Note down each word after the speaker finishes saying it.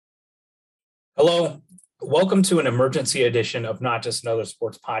Hello, welcome to an emergency edition of Not Just Another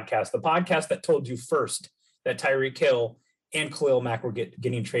Sports Podcast, the podcast that told you first that Tyreek Hill and Khalil Mack were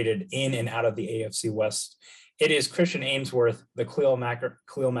getting traded in and out of the AFC West. It is Christian Ainsworth, the Khalil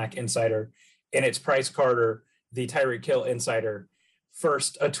Mack insider, and it's Price Carter, the Tyreek Hill insider.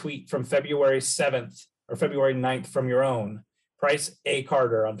 First, a tweet from February 7th or February 9th from your own Price A.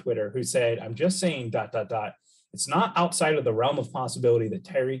 Carter on Twitter, who said, "I'm just saying, ... It's not outside of the realm of possibility that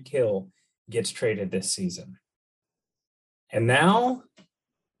Tyreek Hill gets traded this season." And now,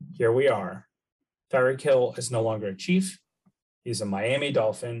 here we are. Tyreek Hill is no longer a Chief. He's a Miami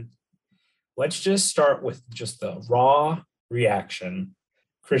Dolphin. Let's just start with just the raw reaction.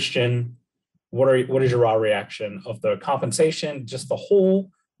 Christian, what is your raw reaction of the compensation, just the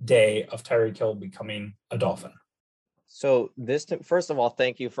whole day of Tyreek Hill becoming a Dolphin? So first of all,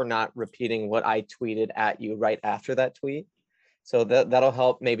 thank you for not repeating what I tweeted at you right after that tweet. So that'll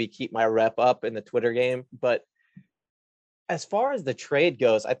help maybe keep my rep up in the Twitter game. But as far as the trade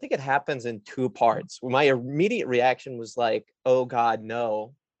goes, I think it happens in two parts. My immediate reaction was like, oh God,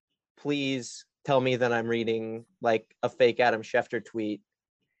 no, please tell me that I'm reading like a fake Adam Schefter tweet.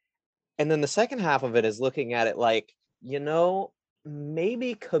 And then the second half of it is looking at it like,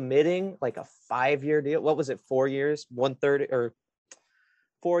 maybe committing like a 5-year deal. What was it? 4 years, 130 or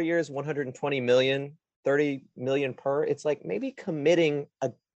 4 years, 120 million. 30 million per. It's like maybe committing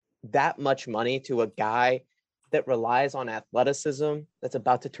that much money to a guy that relies on athleticism that's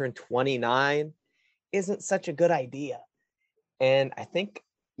about to turn 29 isn't such a good idea. And I think,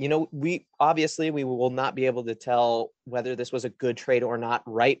 we will not be able to tell whether this was a good trade or not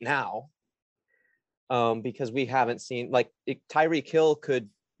right now, because we haven't seen, Tyreek Hill could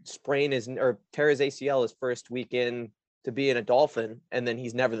tear his ACL his first weekend to be in a Dolphin, and then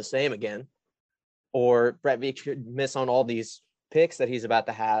he's never the same again. Or Brett Veach could miss on all these picks that he's about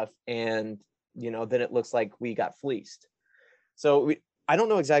to have, and then it looks like we got fleeced. So I don't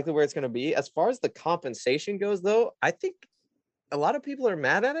know exactly where it's going to be. As far as the compensation goes, though, I think a lot of people are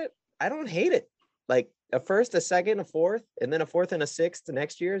mad at it. I don't hate it. Like a first, a second, a fourth, and then a fourth and a sixth to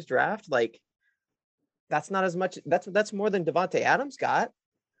next year's draft. Like that's not as much. That's more than Davante Adams got.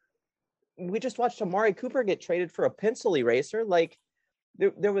 We just watched Amari Cooper get traded for a pencil eraser. Like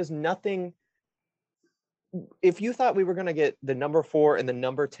there was nothing. If you thought we were going to get the number 4 and the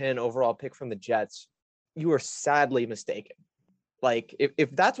number 10 overall pick from the Jets, you were sadly mistaken. Like,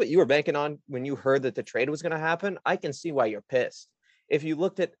 if that's what you were banking on when you heard that the trade was going to happen, I can see why you're pissed. If you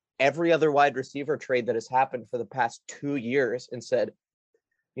looked at every other wide receiver trade that has happened for the past 2 years and said,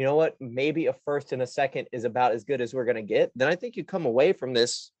 you know what, maybe a first and a second is about as good as we're going to get, then I think you come away from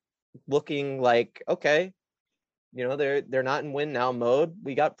this looking like, okay, they're not in win now mode.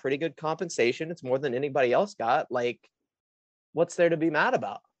 We got pretty good compensation. It's more than anybody else got. Like, what's there to be mad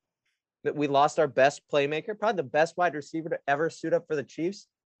about? That we lost our best playmaker, probably the best wide receiver to ever suit up for the Chiefs.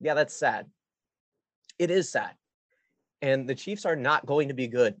 Yeah, that's sad. It is sad. And the Chiefs are not going to be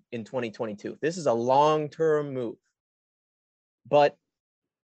good in 2022. This is a long-term move. But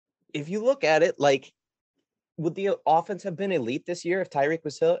if you look at it, like, would the offense have been elite this year if Tyreek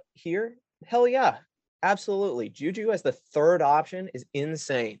was here? Hell yeah. Absolutely. Juju as the third option is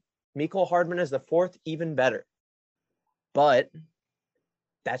insane. Mecole Hardman as the fourth, even better. But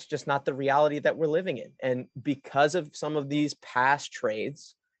that's just not the reality that we're living in. And because of some of these past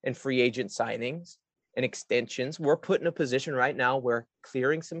trades and free agent signings and extensions, we're put in a position right now where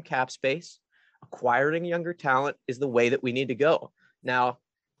clearing some cap space, acquiring younger talent is the way that we need to go. Now,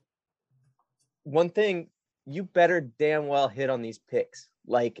 one thing, you better damn well hit on these picks.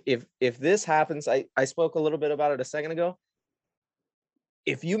 Like if this happens, I spoke a little bit about it a second ago.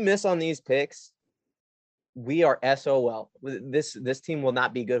 If you miss on these picks, we are SOL. This team will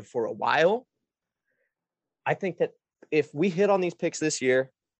not be good for a while. I think that if we hit on these picks this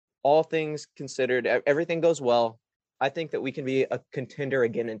year, all things considered, everything goes well, I think that we can be a contender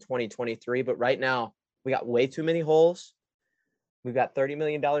again in 2023. But right now, we got way too many holes. We've got $30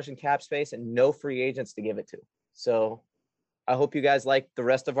 million in cap space and no free agents to give it to. So I hope you guys like the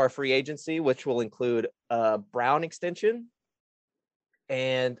rest of our free agency, which will include a Brown extension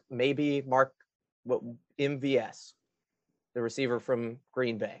and maybe MVS, the receiver from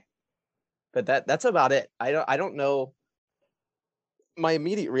Green Bay. But that's about it. I don't know. My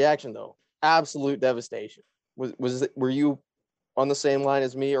immediate reaction, though, absolute devastation. Were you on the same line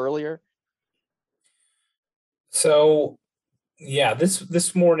as me earlier? So, yeah,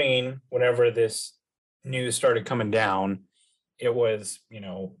 this morning, whenever this news started coming down, it was,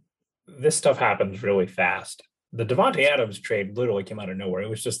 this stuff happens really fast. The Davante Adams trade literally came out of nowhere. It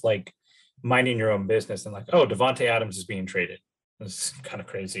was just like minding your own business and like, oh, Davante Adams is being traded. It's kind of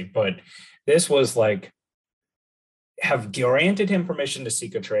crazy, but this was like, have granted him permission to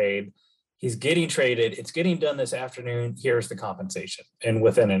seek a trade. He's getting traded. It's getting done this afternoon. Here's the compensation. And it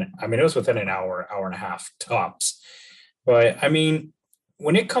was within an hour, hour and a half tops. But I mean,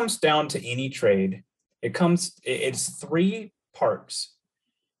 when it comes down to any trade, it's three parts.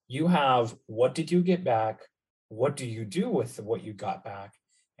 You have, what did you get back? What do you do with what you got back?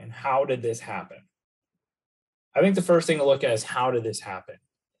 And how did this happen? I think the first thing to look at is, how did this happen?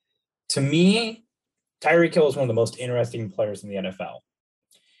 To me, Tyreek Hill is one of the most interesting players in the NFL.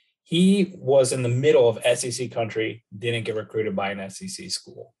 He was in the middle of SEC country, didn't get recruited by an SEC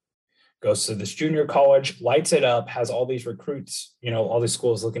school. Goes to this junior college, lights it up, has all these recruits, all these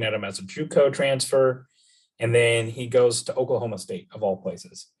schools looking at him as a JUCO transfer. And then he goes to Oklahoma State, of all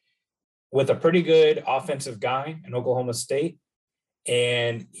places, with a pretty good offensive guy in Oklahoma State.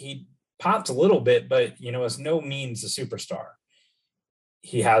 And he popped a little bit, but, is no means a superstar.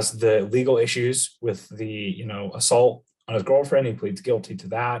 He has the legal issues with the, assault on his girlfriend. He pleads guilty to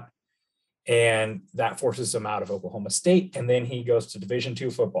that. And that forces him out of Oklahoma State. And then he goes to Division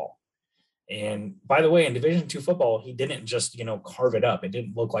II football. And by the way, in Division II football, he didn't just, carve it up. It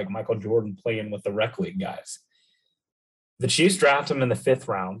didn't look like Michael Jordan playing with the rec league guys. The Chiefs drafted him in the 5th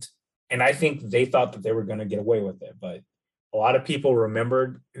round. And I think they thought that they were going to get away with it. But a lot of people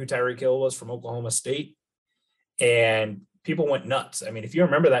remembered who Tyreek Hill was from Oklahoma State. And people went nuts. I mean, if you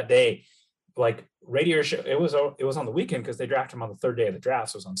remember that day, like Radio Show, it was on the weekend because they drafted him on the 3rd day of the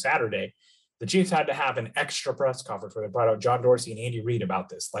draft. So it was on Saturday. The Chiefs had to have an extra press conference where they brought out John Dorsey and Andy Reid about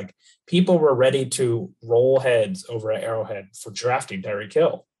this. Like, people were ready to roll heads over at Arrowhead for drafting Tyreek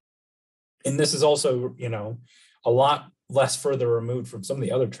Hill. And this is also, a lot less further removed from some of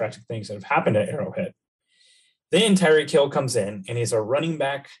the other tragic things that have happened at Arrowhead. Then Tyreek Hill comes in and he's a running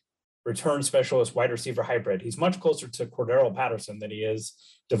back return specialist, wide receiver hybrid. He's much closer to Cordero Patterson than he is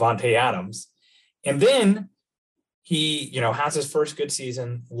Davante Adams. And then he, has his first good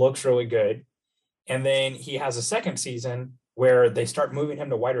season, looks really good. And then he has a second season where they start moving him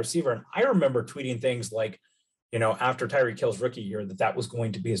to wide receiver. And I remember tweeting things like, after Tyreek Hill's rookie year, that was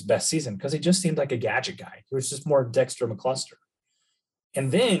going to be his best season because he just seemed like a gadget guy. He was just more Dexter McCluster.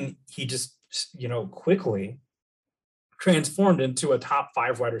 And then he just, quickly transformed into a top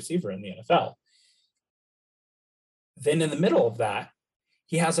 5 wide receiver in the NFL. Then in the middle of that,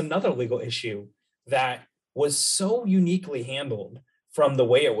 he has another legal issue that was so uniquely handled, from the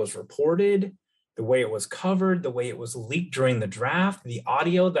way it was reported, the way it was covered, the way it was leaked during the draft, the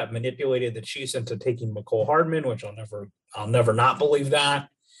audio that manipulated the Chiefs into taking Mecole Hardman, which I'll never not believe that.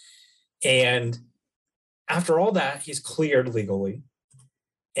 And after all that, he's cleared legally.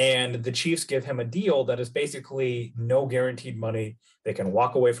 And the Chiefs give him a deal that is basically no guaranteed money. They can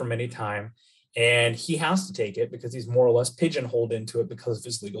walk away from any time. And he has to take it because he's more or less pigeonholed into it because of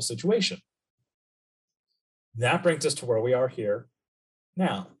his legal situation. That brings us to where we are here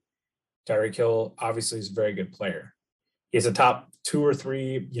now. Tyreek Hill obviously is a very good player. He's a top 2 or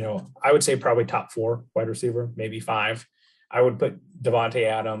 3, I would say probably top 4 wide receiver, maybe 5. I would put Davante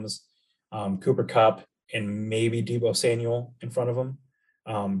Adams, Cooper Kupp, and maybe Deebo Samuel in front of him.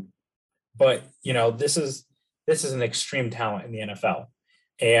 But this is an extreme talent in the NFL.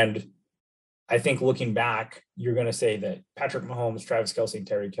 And I think looking back, you're going to say that Patrick Mahomes, Travis Kelce, and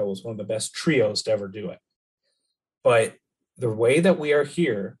Tyreek Hill was one of the best trios to ever do it. But the way that we are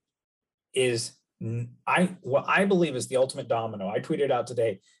here is what I believe is the ultimate domino. I tweeted out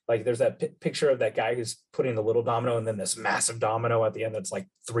today, like, there's that picture of that guy who's putting the little domino and then this massive domino at the end that's like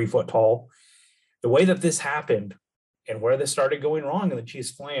 3 foot tall. The way that this happened and where this started going wrong in the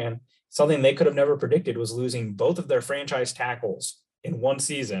Chiefs' plan, something they could have never predicted, was losing both of their franchise tackles in one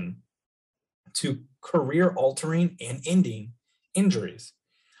season to career-altering and ending injuries.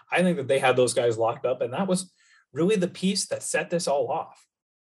 I think that they had those guys locked up, and that was really the piece that set this all off.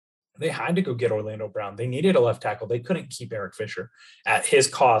 They had to go get Orlando Brown. They needed a left tackle. They couldn't keep Eric Fisher at his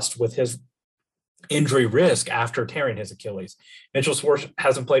cost with his injury risk after tearing his Achilles. Mitchell Schwartz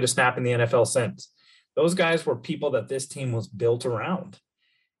hasn't played a snap in the NFL since. Those guys were people that this team was built around.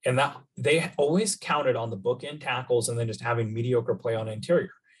 And that they always counted on the bookend tackles and then just having mediocre play on the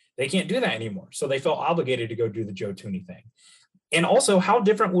interior. They can't do that anymore. So they felt obligated to go do the Joe Thuney thing. And also, how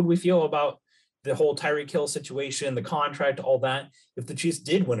different would we feel about the whole Tyreek Hill situation, the contract, all that, if the Chiefs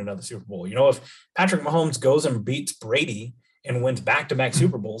did win another Super Bowl? If Patrick Mahomes goes and beats Brady and wins back-to-back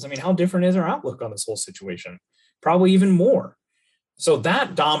Super Bowls, I mean, how different is our outlook on this whole situation? Probably even more. So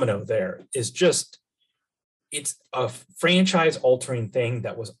that domino there is just, it's a franchise-altering thing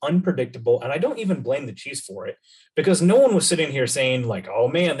that was unpredictable, and I don't even blame the Chiefs for it, because no one was sitting here saying, like, oh,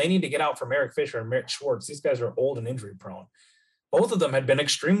 man, they need to get out from Eric Fisher and Mitch Schwartz. These guys are old and injury-prone. Both of them had been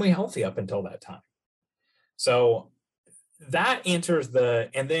extremely healthy up until that time. So that answers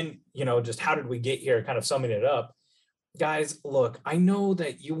and then, just how did we get here, kind of summing it up. Guys, look, I know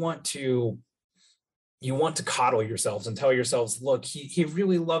that you want to coddle yourselves and tell yourselves, look, he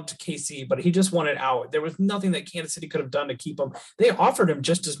really loved KC, but he just wanted out. There was nothing that Kansas City could have done to keep him. They offered him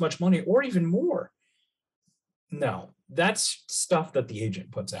just as much money or even more. No, that's stuff that the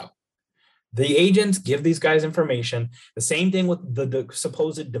agent puts out. The agents give these guys information. The same thing with the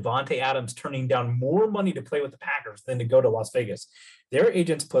supposed Davante Adams turning down more money to play with the Packers than to go to Las Vegas. Their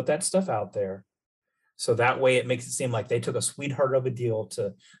agents put that stuff out there. So that way it makes it seem like they took a sweetheart of a deal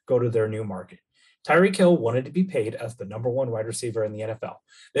to go to their new market. Tyreek Hill wanted to be paid as the number one wide receiver in the NFL.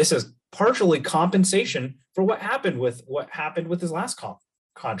 This is partially compensation for what happened with his last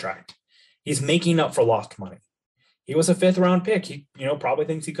contract. He's making up for lost money. He was a 5th round pick. He, probably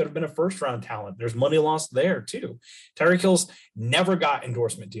thinks he could have been a 1st round talent. There's money lost there too. Tyreek Hill's never got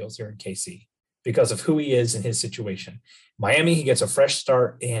endorsement deals here in KC because of who he is in his situation. Miami, he gets a fresh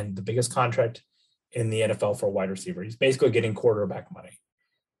start and the biggest contract in the NFL for a wide receiver. He's basically getting quarterback money.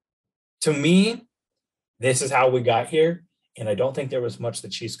 To me, this is how we got here, and I don't think there was much the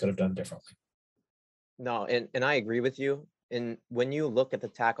Chiefs could have done differently. No, and I agree with you. And when you look at the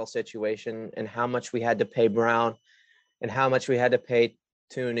tackle situation and how much we had to pay Brown and how much we had to pay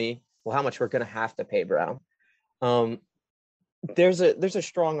Thuney, well, how much we're going to have to pay Brown, there's a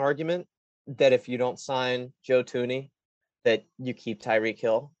strong argument that if you don't sign Joe Thuney, that you keep Tyreek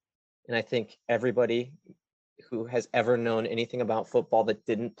Hill. And I think everybody who has ever known anything about football that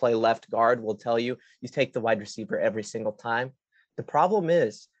didn't play left guard will tell you take the wide receiver every single time. The problem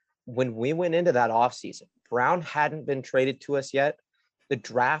is when we went into that offseason, Brown hadn't been traded to us yet. The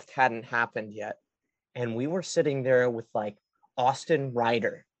draft hadn't happened yet. And we were sitting there with like Austin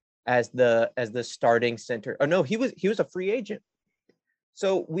Ryder as the starting center. Oh no, he was a free agent.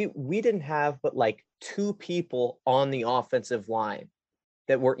 So we didn't have but like 2 people on the offensive line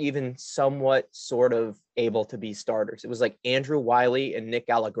that were even somewhat sort of able to be starters. It was like Andrew Wiley and Nick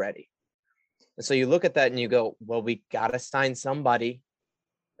Allegretti. And so you look at that and you go, well, we got to sign somebody.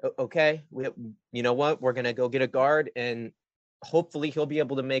 Okay, you know what? We're going to go get a guard and hopefully he'll be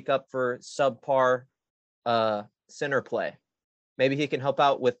able to make up for subpar center play. Maybe he can help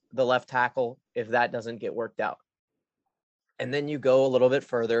out with the left tackle if that doesn't get worked out. And then you go a little bit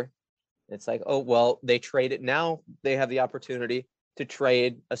further. It's like, oh, well, they trade it. Now they have the opportunity to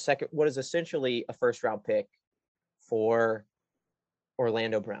trade what is essentially a 1st round pick for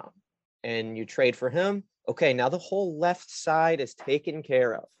Orlando Brown. And you trade for him. Okay, now the whole left side is taken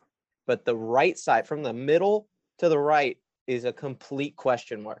care of. But the right side, from the middle to the right, is a complete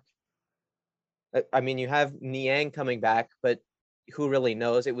question mark. I mean, you have Niang coming back, but who really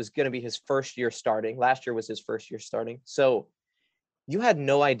knows? It was going to be his 1st year starting. Last year was his 1st year starting. So you had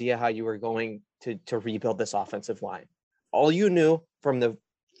no idea how you were going to rebuild this offensive line. All you knew from the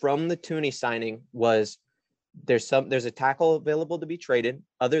Thuney signing was there's a tackle available to be traded.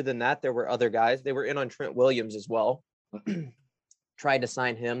 Other than that, there were other guys. They were in on Trent Williams as well. Tried to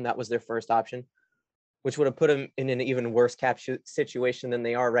sign him. That was their first option, which would have put him in an even worse cap situation than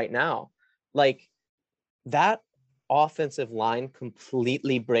they are right now. Like that offensive line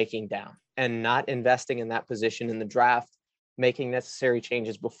completely breaking down and not investing in that position in the draft, making necessary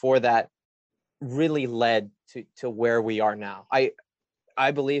changes before that really led to where we are now.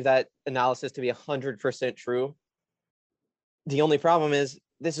 I believe that analysis to be 100% true. The only problem is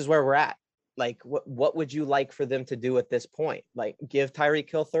this is where we're at. Like, what would you like for them to do at this point? Like, give Tyreek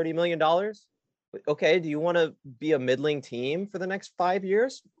Hill $30 million? Okay, do you want to be a middling team for the next 5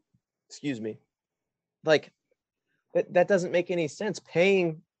 years? Excuse me. Like, that doesn't make any sense.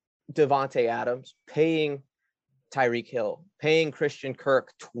 Paying Davante Adams, paying Tyreek Hill, paying Christian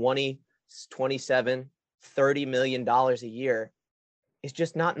Kirk 20, 27, $30 million a year is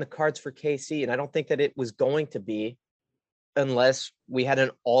just not in the cards for KC. And I don't think that it was going to be unless we had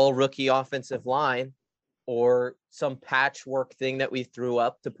an all rookie offensive line or some patchwork thing that we threw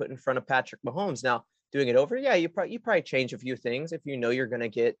up to put in front of Patrick Mahomes. Now, doing it over, yeah, you probably change a few things if you know you're going to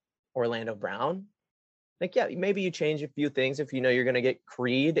get Orlando Brown. Like, yeah, maybe you change a few things if you know you're going to get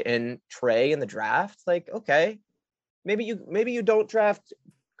Creed and Trey in the draft. Like, okay, maybe you don't draft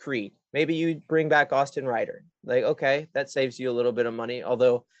Creed. Maybe you bring back Austin Ryder. Like, okay, that saves you a little bit of money.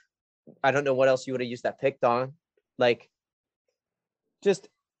 Although I don't know what else you would have used that picked on. Like, just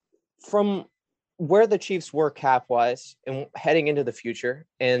from where the Chiefs were cap-wise and heading into the future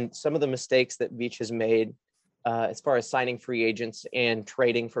and some of the mistakes that Veach has made as far as signing free agents and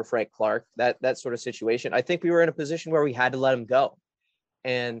trading for Frank Clark, that sort of situation, I think we were in a position where we had to let him go.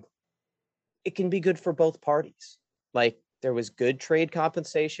 And it can be good for both parties. Like, There was good trade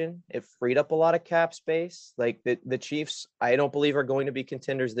compensation. It freed up a lot of cap space. Like the Chiefs, I don't believe are going to be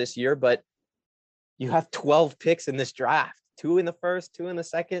contenders this year, but you have 12 picks in this draft, 2 in the first, 2 in the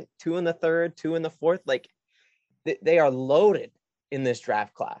second, 2 in the third, 2 in the fourth. Like they are loaded in this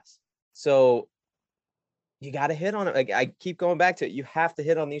draft class. So you got to hit on it. Like I keep going back to it. You have to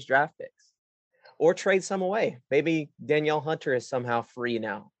hit on these draft picks or trade some away. Maybe Danielle Hunter is somehow free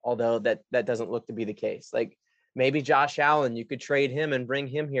now, although that doesn't look to be the case. Like maybe Josh Allen, you could trade him and bring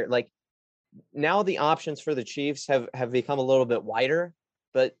him here. Like now the options for the Chiefs have become a little bit wider,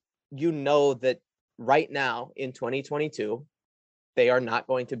 but you know that right now in 2022, they are not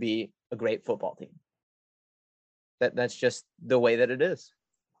going to be a great football team. That's just the way that it is.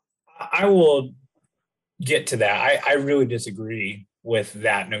 I will get to that. I really disagree with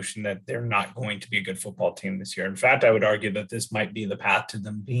that notion that they're not going to be a good football team this year. In fact, I would argue that this might be the path to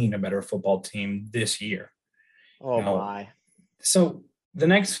them being a better football team this year. Oh my. So the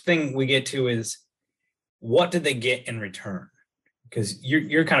next thing we get to is, what did they get in return? Because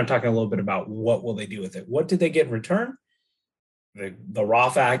you're kind of talking a little bit about what will they do with it. What did they get in return? The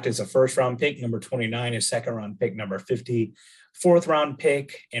Roth Act is a first round pick. Number 29 is second round pick. Number 50, fourth round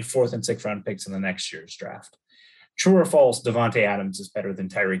pick, and fourth and sixth round picks in the next year's draft. True or false, Davante Adams is better than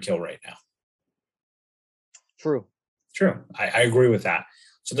Tyreek Hill right now? True. I agree with that.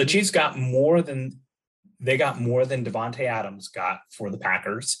 So the Chiefs got more than Davante Adams got for the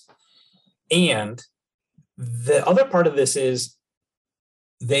Packers. And the other part of this is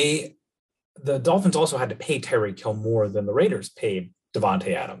the Dolphins also had to pay Tyreek Hill more than the Raiders paid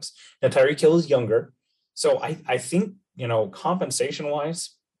Davante Adams. Now Tyreek Hill is younger. So I think, compensation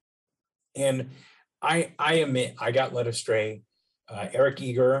wise, and I admit I got led astray. Eric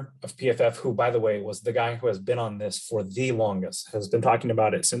Eager of PFF, who, by the way, was the guy who has been on this for the longest, has been talking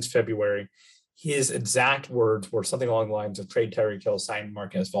about it since February. His exact words were something along the lines of trade Tyreek Hill, sign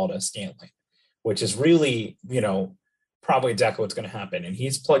Marquez Valdes-Scantling, which is really, probably exactly what's going to happen. And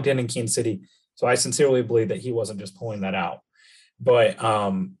he's plugged in Kansas City. So I sincerely believe that he wasn't just pulling that out. But,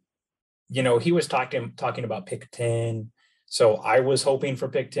 he was talking about pick 10. So I was hoping for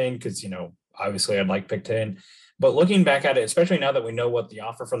pick 10 because, obviously I'd like pick 10. But looking back at it, especially now that we know what the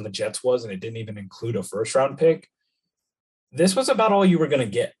offer from the Jets was, and it didn't even include a first round pick, this was about all you were going to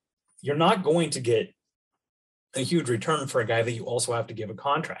get. You're not going to get a huge return for a guy that you also have to give a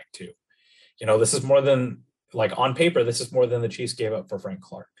contract to. This is more than, like on paper, this is more than the Chiefs gave up for Frank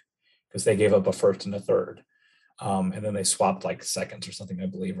Clark, because they gave up a first and a third. And then they swapped like seconds or something, I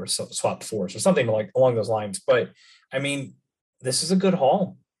believe, or swapped fours or something like along those lines. But I mean, this is a good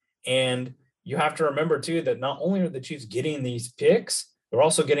haul. And you have to remember too, that not only are the Chiefs getting these picks, they're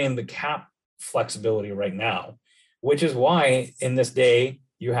also getting the cap flexibility right now, which is why in this day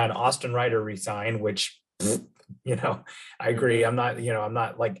you had Austin Ryder resign, which, I agree. I'm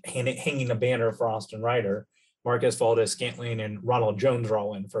not like hanging a banner for Austin Ryder. Marquez Valdes-Scantling and Ronald Jones are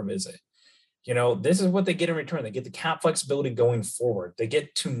all in for a visit. This is what they get in return. They get the cap flexibility going forward. They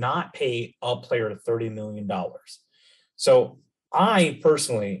get to not pay a player $30 million. So I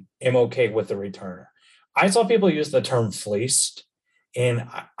personally am okay with the returner. I saw people use the term fleeced, and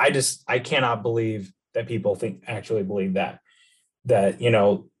I cannot believe that people actually believe that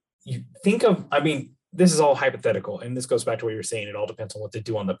you think of, this is all hypothetical, and this goes back to what you're saying. It all depends on what they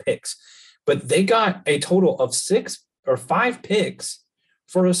do on the picks, but they got a total of 6 or 5 picks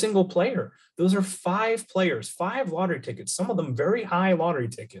for a single player. Those are 5 players, 5 lottery tickets, some of them very high lottery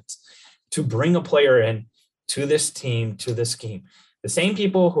tickets, to bring a player in to this team, to this scheme. The same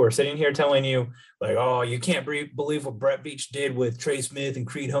people who are sitting here telling you, like, oh, you can't believe what Brett Veach did with Trey Smith and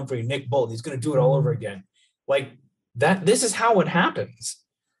Creed Humphrey and Nick Bolton. He's going to do it all over again. Like that, this is how it happens.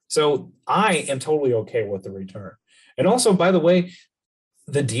 So I am totally okay with the return. And also, by the way,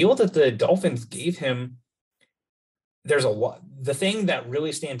 the deal that the Dolphins gave him, there's a lot. The thing that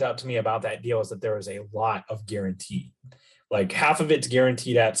really stands out to me about that deal is that there is a lot of guaranteed. Like half of it's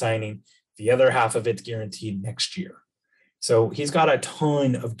guaranteed at signing. The other half of it's guaranteed next year. So he's got a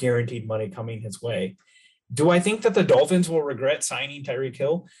ton of guaranteed money coming his way. Do I think that the Dolphins will regret signing Tyreek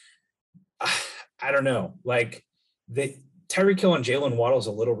Hill? I don't know. Like Tyreek Hill and Jalen Waddle is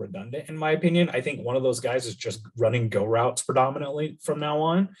a little redundant, in my opinion. I think one of those guys is just running go routes predominantly from now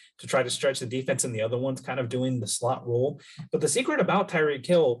on to try to stretch the defense, and the other one's kind of doing the slot role. But the secret about Tyreek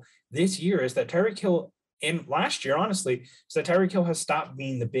Hill this year is that Tyreek Hill, and last year, honestly, is that Tyreek Hill has stopped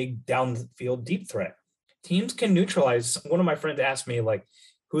being the big downfield deep threat. Teams can neutralize. One of my friends asked me, like,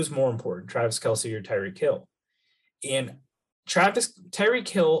 who's more important, Travis Kelce or Tyreek Hill? And Tyreek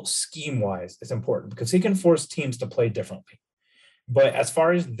Hill, scheme-wise, is important because he can force teams to play differently. But as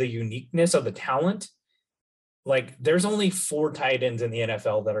far as the uniqueness of the talent, like there's only 4 tight ends in the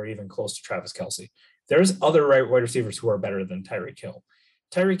NFL that are even close to Travis Kelce. There's other wide receivers who are better than Tyreek Hill.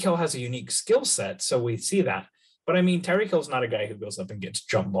 Tyreek Hill has a unique skill set, so we see that. But I mean, Tyreek Hill's not a guy who goes up and gets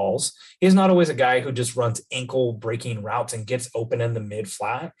jump balls. He's not always a guy who just runs ankle breaking routes and gets open in the mid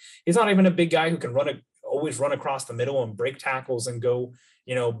flat. He's not even a big guy who can always run across the middle and break tackles and go,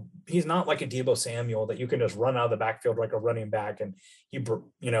 he's not like a Deebo Samuel that you can just run out of the backfield like a running back and he,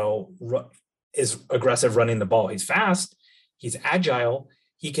 is aggressive running the ball. He's fast. He's agile.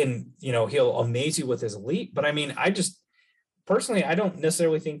 He can, he'll amaze you with his elite. But I mean, personally, I don't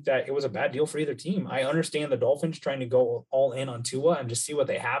necessarily think that it was a bad deal for either team. I understand the Dolphins trying to go all in on Tua and just see what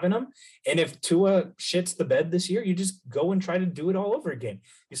they have in him. And if Tua shits the bed this year, you just go and try to do it all over again.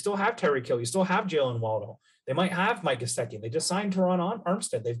 You still have Tyreek Hill. You still have Jalen Waddle. They might have Mike Gesicki. They just signed Teron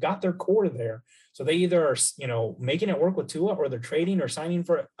Armstead. They've got their core there. So they either are, making it work with Tua or they're trading or signing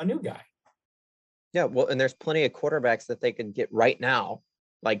for a new guy. Yeah, well, and there's plenty of quarterbacks that they can get right now,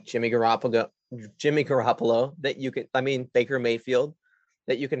 like Jimmy Garoppolo that you could, Baker Mayfield,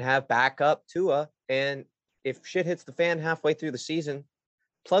 that you can have back up Tua. And if shit hits the fan halfway through the season,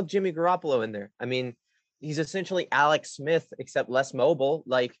 plug Jimmy Garoppolo in there. I mean, he's essentially Alex Smith, except less mobile.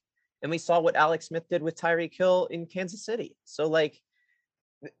 And we saw what Alex Smith did with Tyreek Hill in Kansas City. So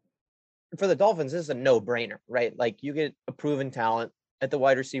for the Dolphins, this is a no-brainer, right? Like you get a proven talent at the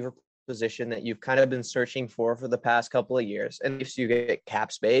wide receiver position that you've kind of been searching for the past couple of years. And if you get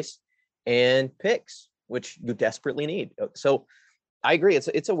cap space and picks, which you desperately need. So I agree.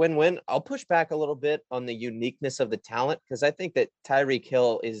 It's a win-win. I'll push back a little bit on the uniqueness of the talent because I think that Tyreek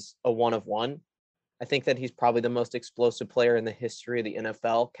Hill is a one of one. I think that he's probably the most explosive player in the history of the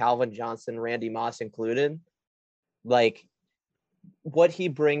NFL, Calvin Johnson, Randy Moss included. Like what he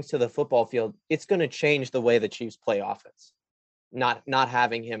brings to the football field, it's going to change the way the Chiefs play offense, not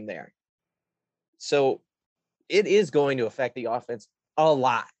having him there. So it is going to affect the offense a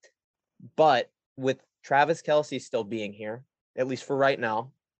lot. But with Travis Kelce still being here, at least for right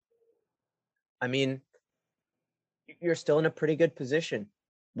now, I mean, you're still in a pretty good position,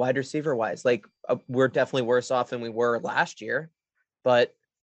 wide receiver wise. We're definitely worse off than we were last year, but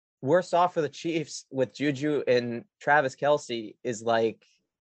worse off for the Chiefs with Juju and Travis Kelce is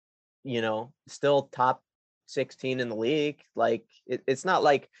still top 16 in the league. It's not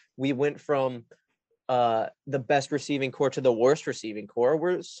like we went from the best receiving core to the worst receiving core.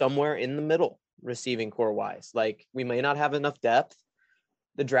 We're somewhere in the middle receiving core wise. We may not have enough depth.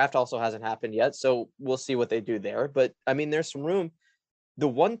 The draft also hasn't happened yet, so we'll see what they do there. But I mean, there's some room. The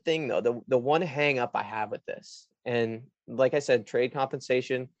one thing though, the one hang up I have with this, and like I said, trade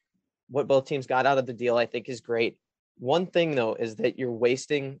compensation, what both teams got out of the deal, I think is great. One thing though, is that you're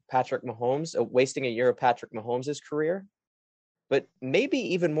wasting wasting a year of Patrick Mahomes' career. But maybe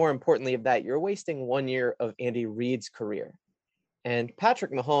even more importantly of that, you're wasting 1 year of Andy Reid's career. And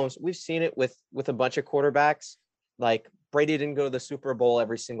Patrick Mahomes, we've seen it with a bunch of quarterbacks. Like Brady didn't go to the Super Bowl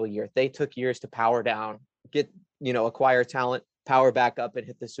every single year. They took years to power down, acquire talent, power back up and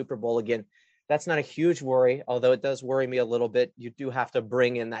hit the Super Bowl again. That's not a huge worry, although it does worry me a little bit. You do have to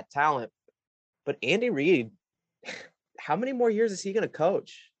bring in that talent. But Andy Reid, how many more years is he going to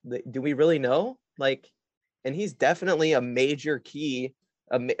coach? Do we really know? And he's definitely a major key,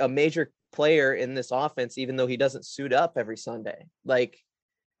 a major player in this offense, even though he doesn't suit up every Sunday.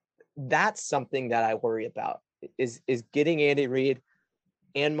 That's something that I worry about is getting Andy Reid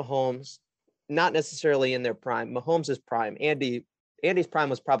and Mahomes, not necessarily in their prime. Mahomes' prime. Andy's prime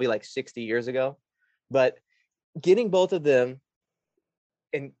was probably 60 years ago, but getting both of them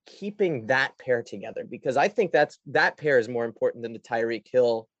and keeping that pair together, because I think that pair is more important than the Tyreek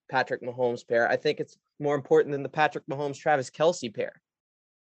Hill, Patrick Mahomes pair. I think it's more important than the Patrick Mahomes, Travis Kelce pair.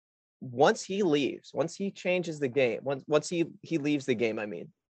 Once he leaves, once he changes the game, once he leaves the game,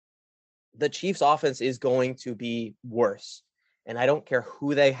 the Chiefs offense is going to be worse. And I don't care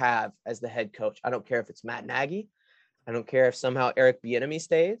who they have as the head coach. I don't care if it's Matt Nagy. I don't care if somehow Eric Bieniemy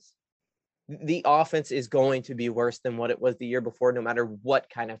stays. The offense is going to be worse than what it was the year before, no matter what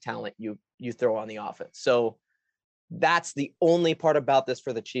kind of talent you throw on the offense. So that's the only part about this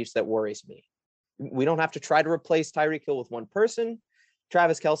for the Chiefs that worries me. We don't have to try to replace Tyreek Hill with one person.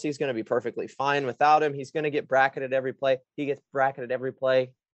 Travis Kelce is going to be perfectly fine without him. He's going to get bracketed every play. He gets bracketed every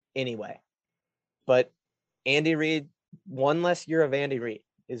play anyway. But Andy Reid, one less year of Andy Reid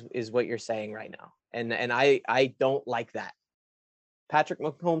is what you're saying right now. And I don't like that. Patrick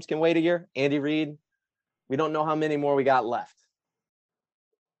Mahomes can wait a year. Andy Reid, we don't know how many more we got left.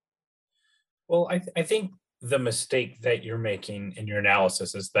 Well, I think the mistake that you're making in your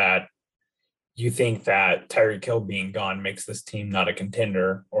analysis is that you think that Tyreek Hill being gone makes this team not a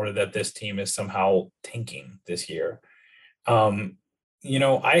contender, or that this team is somehow tanking this year. Um, you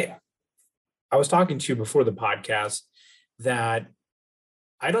know, I was talking to you before the podcast that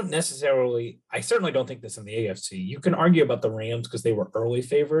I certainly don't think this in the AFC. You can argue about the Rams because they were early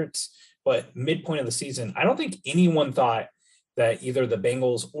favorites, but midpoint of the season, I don't think anyone thought that either the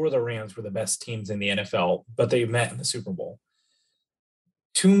Bengals or the Rams were the best teams in the NFL, but they met in the Super Bowl.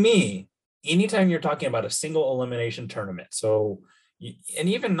 To me, anytime you're talking about a single elimination tournament, so and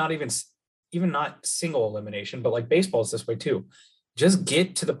even not single elimination, but like baseball is this way too. Just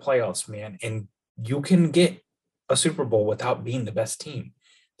get to the playoffs, man, and you can get a Super Bowl without being the best team.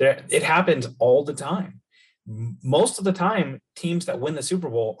 It happens all the time. Most of the time, teams that win the Super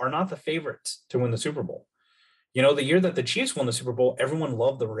Bowl are not the favorites to win the Super Bowl. You know, the year that the Chiefs won the Super Bowl, everyone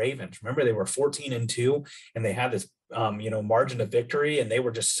loved the Ravens. Remember, they were 14-2, and they had this, margin of victory, and they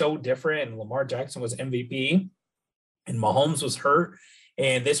were just so different. And Lamar Jackson was MVP, and Mahomes was hurt,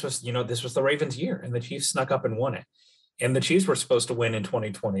 and this was the Ravens' year, and the Chiefs snuck up and won it. And the Chiefs were supposed to win in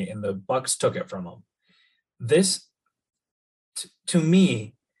 2020, and the Bucs took it from them. This, to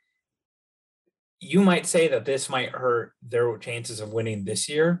me, you might say that this might hurt their chances of winning this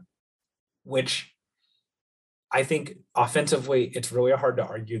year, which I think offensively, it's really hard to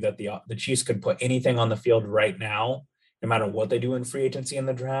argue that the Chiefs could put anything on the field right now, no matter what they do in free agency in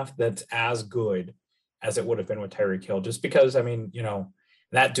the draft, that's as good as it would have been with Tyreek Hill, just because,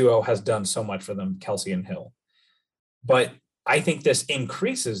 that duo has done so much for them, Kelsey and Hill. But I think this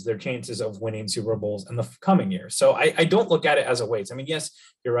increases their chances of winning Super Bowls in the coming year. So I don't look at it as a waste. I mean, yes,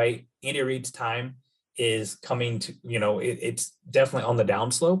 you're right. Andy Reid's time is coming to, it's definitely on the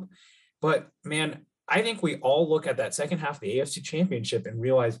downslope. But man, I think we all look at that second half of the AFC Championship and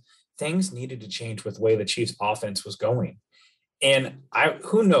realize things needed to change with the way the Chiefs offense was going. And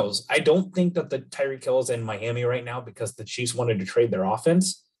who knows? I don't think that the Tyreek Hill is in Miami right now because the Chiefs wanted to trade their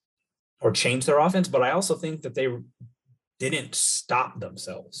offense or change their offense. But I also think that they didn't stop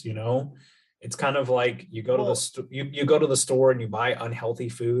themselves. It's kind of like you go to the store and you buy unhealthy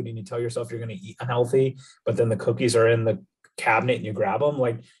food and you tell yourself you're going to eat unhealthy, but then the cookies are in the cabinet and you grab them.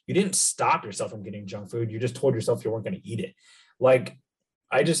 Like, you didn't stop yourself from getting junk food. You just told yourself you weren't going to eat it. Like,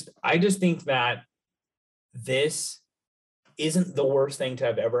 I just think that this isn't the worst thing to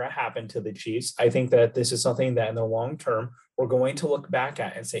have ever happened to the Chiefs. I think that this is something that in the long term, we're going to look back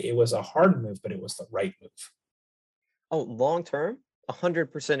at and say it was a hard move, but it was the right move. Oh, long term,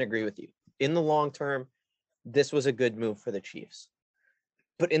 100% agree with you. In the long term, this was a good move for the Chiefs.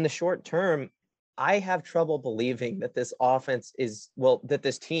 But in the short term, I have trouble believing that this offense that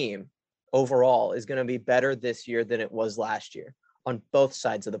this team overall is going to be better this year than it was last year on both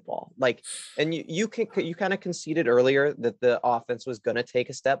sides of the ball. Like, and you kind of conceded earlier that the offense was going to take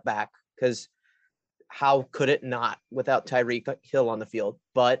a step back, because how could it not without Tyreek Hill on the field?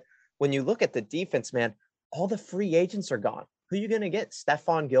 But when you look at the defense, man, all the free agents are gone. Who are you going to get?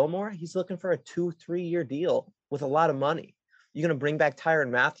 Stephon Gilmore? He's looking for a 2-3 year deal with a lot of money. You're going to bring back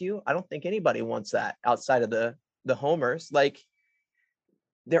Tyrann Mathieu? I don't think anybody wants that outside of the homers. Like,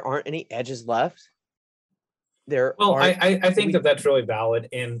 there aren't any edges left. I think that's really valid.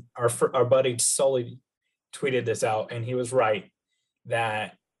 And our buddy Sully tweeted this out, and he was right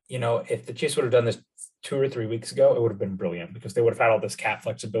that, if the Chiefs would have done this 2 or 3 weeks ago, it would have been brilliant because they would have had all this cap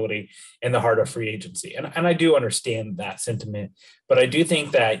flexibility in the heart of free agency. And I do understand that sentiment, but I do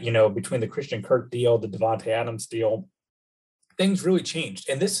think that, between the Christian Kirk deal, the Devontae Adams deal, things really changed.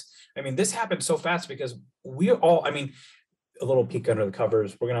 And this happened so fast because a little peek under the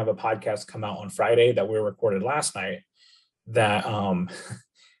covers. We're going to have a podcast come out on Friday that we recorded last night that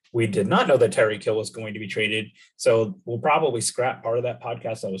we did not know that Tyreek Hill was going to be traded. So we'll probably scrap part of that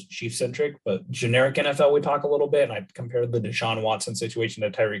podcast that was Chief centric, but generic NFL, we talk a little bit. And I compared the Deshaun Watson situation to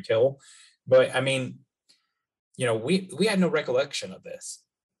Tyreek Hill. But we had no recollection of this.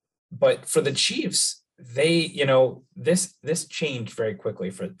 But for the Chiefs, they, this changed very quickly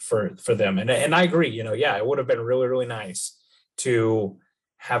for them. And I agree, it would have been really, really nice to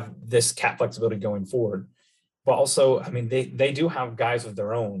have this cap flexibility going forward. But also, they do have guys of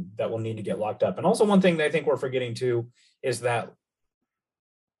their own that will need to get locked up. And also, one thing that I think we're forgetting too is that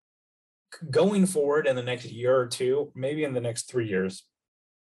going forward in the next year or two, maybe in the next 3 years,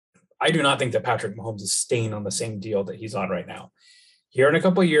 I do not think that Patrick Mahomes is staying on the same deal that he's on right now. Here in a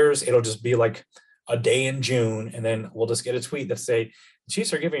couple of years, it'll just be like a day in June, and then we'll just get a tweet that say the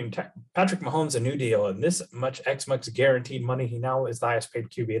Chiefs are giving Patrick Mahomes a new deal, and this much guaranteed money. He now is the highest paid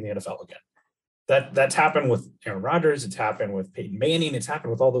QB in the NFL again. That's happened with Aaron Rodgers. It's happened with Peyton Manning. It's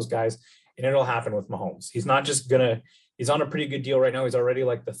happened with all those guys, and it'll happen with Mahomes. He's not just gonna, he's on a pretty good deal right now. He's already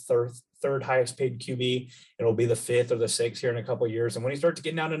like the third highest paid QB. It'll be the fifth or the sixth here in a couple of years. And when he starts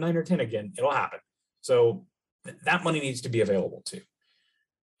getting down to 9 or 10 again, it'll happen. So that money needs to be available too.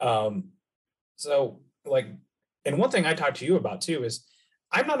 So like, and one thing I talked to you about too is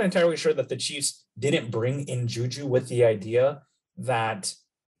I'm not entirely sure that the Chiefs didn't bring in Juju with the idea that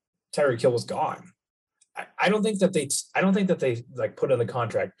Tyreek Hill was gone. I don't think that they like put in the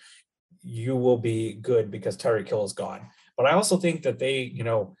contract, you will be good because Tyreek Hill is gone. But I also think that they,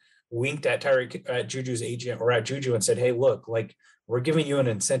 winked at Juju's agent or at Juju and said, hey, look, like we're giving you an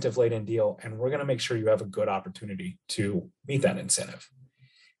incentive laden deal and we're going to make sure you have a good opportunity to meet that incentive.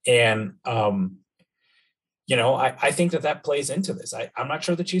 And, I think that plays into this. I'm not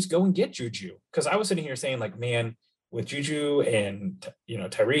sure the Chiefs go and get Juju because I was sitting here saying like, man, with Juju and,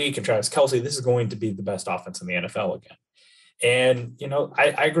 Tyreek and Travis Kelce, this is going to be the best offense in the NFL again. And,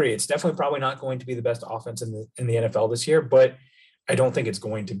 I agree. It's definitely probably not going to be the best offense in the NFL this year, but I don't think it's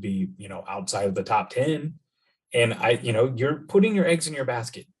going to be, outside of the top 10. And you're putting your eggs in your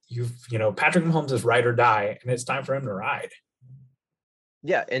basket. Patrick Mahomes is ride or die, and it's time for him to ride.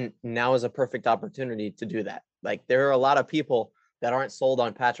 Yeah. And now is a perfect opportunity to do that. Like there are a lot of people that aren't sold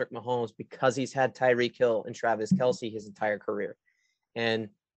on Patrick Mahomes because he's had Tyreek Hill and Travis Kelce his entire career. And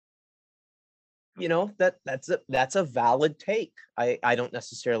that's a valid take. I don't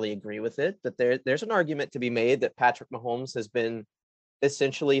necessarily agree with it, but there's an argument to be made that Patrick Mahomes has been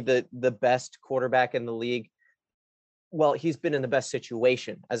essentially the best quarterback in the league. Well, he's been in the best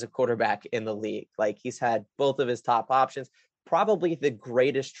situation as a quarterback in the league. Like he's had both of his top options, probably the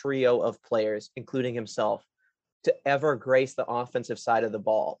greatest trio of players, including himself, to ever grace the offensive side of the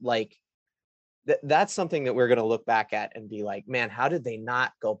ball. Like that's something that we're going to look back at and be like, man, how did they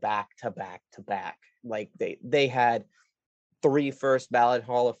not go back to back to back? Like they had 3 first ballot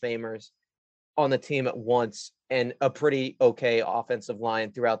Hall of Famers on the team at once and a pretty okay offensive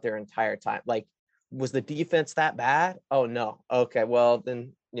line throughout their entire time. Like, was the defense that bad? Oh no. Okay. Well,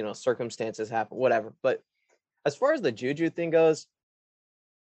 then, circumstances happen, whatever. But as far as the Juju thing goes,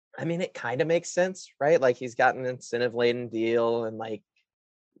 I mean, it kind of makes sense, right? Like he's got an incentive laden deal and like,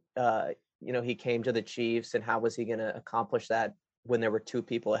 he came to the Chiefs and how was he going to accomplish that when there were 2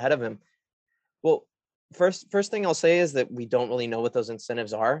 people ahead of him? Well, first thing I'll say is that we don't really know what those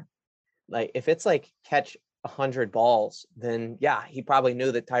incentives are. Like if it's like catch 100 balls, then yeah, he probably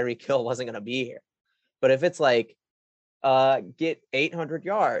knew that Tyreek Hill wasn't going to be here. But if it's like get 800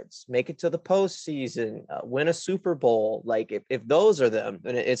 yards, make it to the postseason, win a Super Bowl, like if those are them,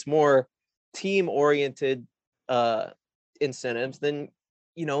 and it's more team oriented incentives, then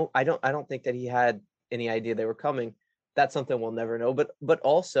I don't think that he had any idea they were coming. That's something we'll never know. But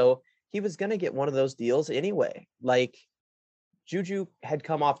also he was going to get one of those deals anyway. Like Juju had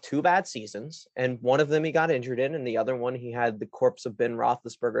come off 2 bad seasons, and one of them he got injured in, and the other one he had the corpse of Ben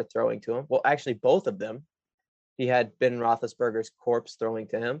Roethlisberger throwing to him. Well, actually, both of them, he had Ben Roethlisberger's corpse throwing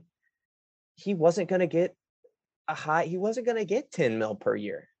to him. He wasn't going to get he wasn't going to get 10 mil per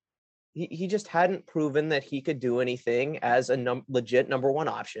year. He just hadn't proven that he could do anything as a legit number 1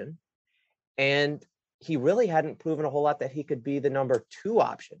 option. And he really hadn't proven a whole lot that he could be the number 2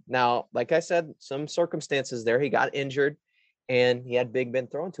 option. Now, like I said, some circumstances there, he got injured and he had Big Ben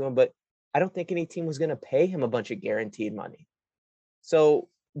thrown to him, but I don't think any team was going to pay him a bunch of guaranteed money. So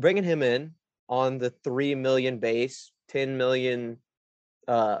bringing him in on the 3 million base, 10 million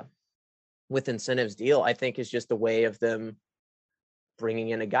with incentives deal, I think is just a way of them bringing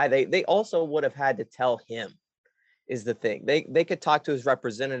in a guy. They also would have had to tell him, is the thing. They could talk to his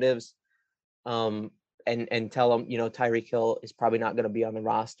representatives and tell him, Tyreek Hill is probably not going to be on the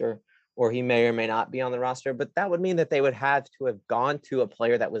roster, or he may or may not be on the roster. But that would mean that they would have to have gone to a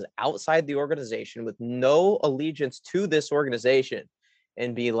player that was outside the organization with no allegiance to this organization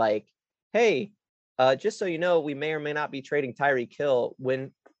and be like, hey, just so you know, we may or may not be trading Tyreek Hill,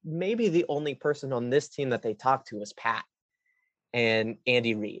 when maybe the only person on this team that they talked to was Pat and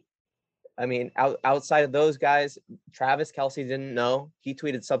Andy Reid. I mean, outside of those guys, Travis Kelce didn't know. He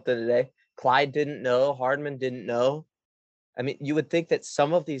tweeted something today. Clyde didn't know. Hardman didn't know. I mean, you would think that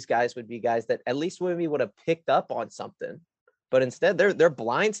some of these guys would be guys that at least maybe would have picked up on something, but instead they're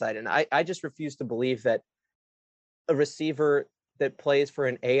blindsided. And I just refuse to believe that a receiver that plays for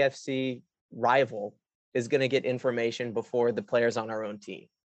an AFC rival is going to get information before the players on our own team.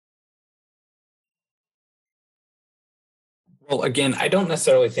 Well, again, I don't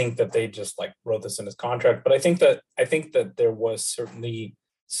necessarily think that they just like wrote this in his contract, but I think that there was certainly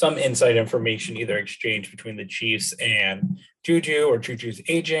some inside information either exchanged between the Chiefs and Juju, or Juju's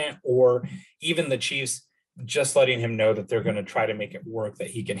agent, or even the Chiefs just letting him know that they're going to try to make it work, that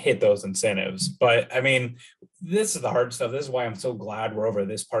he can hit those incentives. But I mean, this is the hard stuff. This is why I'm so glad we're over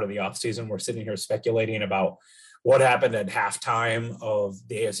this part of the offseason. We're sitting here speculating about what happened at halftime of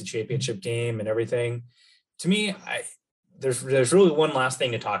the AFC Championship game and everything. To me, there's really one last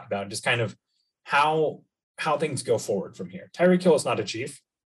thing to talk about, just kind of how things go forward from here. Tyreek Hill is not a Chief.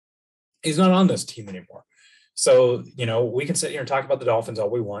 He's not on this team anymore. So, we can sit here and talk about the Dolphins all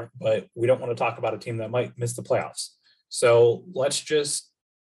we want, but we don't want to talk about a team that might miss the playoffs. So let's just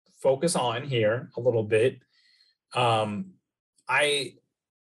focus on here a little bit. Going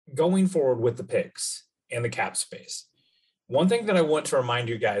forward with the picks and the cap space, one thing that I want to remind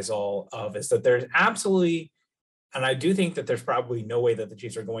you guys all of is that there's absolutely, and I do think that there's probably no way that the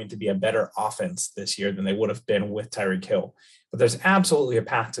Chiefs are going to be a better offense this year than they would have been with Tyreek Hill. But there's absolutely a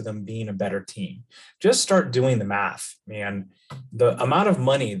path to them being a better team. Just start doing the math, man. The amount of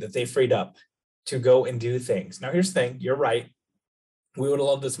money that they freed up to go and do things. Now, here's the thing. You're right. We would have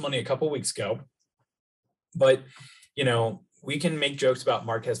loved this money a couple of weeks ago. But, we can make jokes about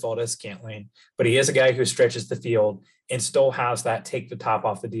Marquez Valdes-Scantling, but he is a guy who stretches the field and still has that take the top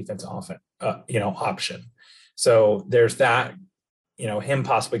off the defense option. So there's that, him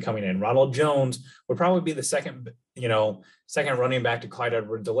possibly coming in. Ronald Jones would probably be the second running back to Clyde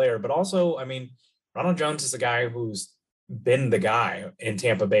Edwards-Helaire. But also, Ronald Jones is a guy who's been the guy in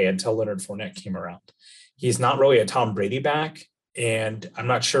Tampa Bay until Leonard Fournette came around. He's not really a Tom Brady back, and I'm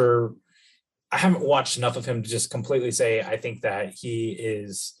not sure. I haven't watched enough of him to just completely say I think that he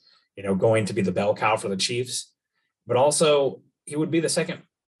is, going to be the bell cow for the Chiefs. But also, he'd be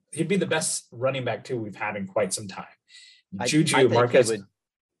the best running back too we've had in quite some time. Juju Marquez.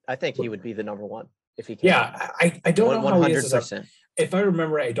 I think he would be the number one if he can. Yeah, I don't know how he is. 100%. If I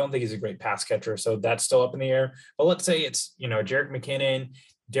remember, I don't think he's a great pass catcher, so that's still up in the air. But let's say it's Jerick McKinnon,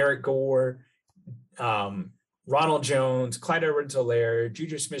 Derek Gore, Ronald Jones, Clyde Edwards-Helaire,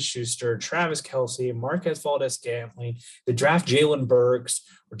 Juju Smith-Schuster, Travis Kelce, Marquez Valdes-Scantling, the draft Jalen Burks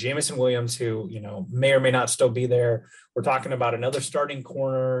or Jameson Williams, who, may or may not still be there. We're talking about another starting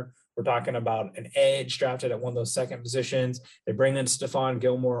corner. We're talking about an edge drafted at one of those second positions. They bring in Stephon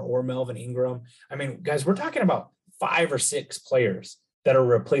Gilmore or Melvin Ingram. Guys, we're talking about 5 or 6 players that are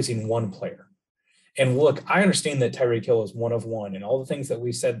replacing one player. And look, I understand that Tyreek Hill is one of one and all the things that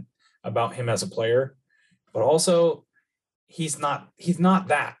we said about him as a player, but also he's not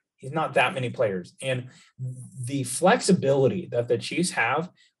that many players. And the flexibility that the Chiefs have,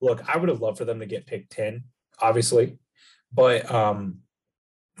 look, I would have loved for them to get picked 10, obviously, but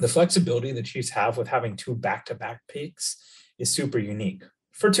the flexibility the Chiefs have with having 2 back-to-back picks is super unique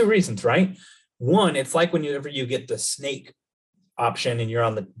for 2 reasons, right? One, it's like whenever you get the snake option and you're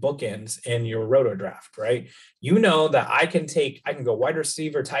on the bookends in your roto draft, right? That I can go wide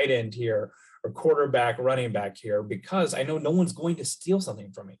receiver, tight end here, or quarterback, running back here, because I know no one's going to steal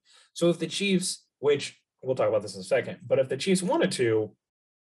something from me. So if the Chiefs, which we'll talk about this in a second, but if the Chiefs wanted to,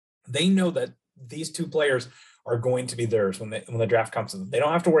 they know that these 2 players are going to be theirs when the draft comes to them. They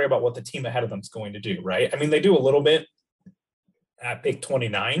don't have to worry about what the team ahead of them is going to do, right? They do a little bit at pick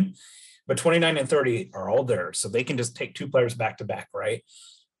 29, but 29 and 30 are all theirs. So they can just take 2 players back to back, right?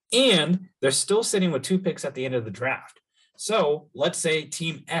 And they're still sitting with 2 picks at the end of the draft. So let's say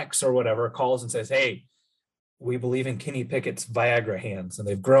Team X or whatever calls and says, hey, we believe in Kenny Pickett's Viagra hands and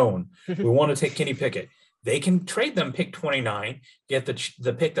they've grown. We want to take Kenny Pickett. They can trade them pick 29, get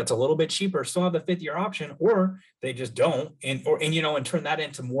the pick that's a little bit cheaper, still have the 5th-year option, or they just don't, and turn that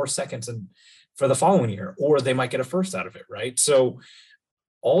into more seconds for the following year, or they might get a first out of it, right? So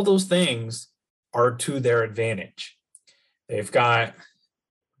all those things are to their advantage. They've got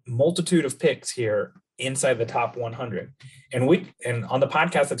multitude of picks here inside the top 100. And on the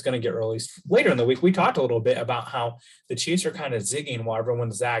podcast that's going to get released later in the week, we talked a little bit about how the Chiefs are kind of zigging while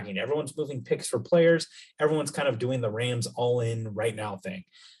everyone's zagging. Everyone's moving picks for players. Everyone's kind of doing the Rams all in right now thing.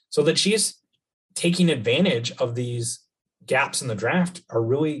 So the Chiefs taking advantage of these gaps in the draft are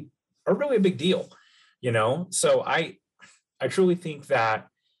really a big deal, So I truly think that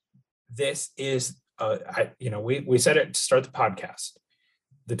this is, we said it to start the podcast.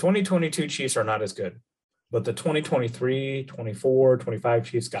 The 2022 Chiefs are not as good, but the 2023, 24, 25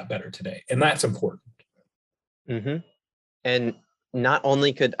 Chiefs got better today. And that's important. Mm-hmm. And not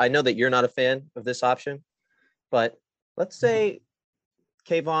only I know that you're not a fan of this option, but let's say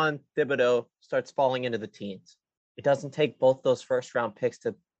Kayvon Thibodeau starts falling into the teens. It doesn't take both those first round picks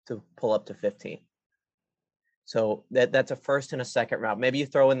to pull up to 15. So that's a first and a second round. Maybe you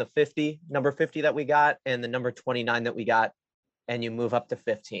throw in the number 50 that we got and the number 29 that we got, and you move up to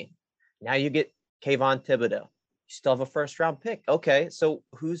 15. Now you get Kayvon Thibodeau. still have a first round pick. Okay, so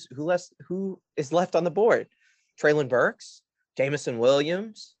who is left on the board? Traylon Burks, Jameson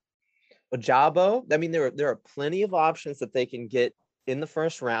Williams, Ojabo. I mean, there are plenty of options that they can get in the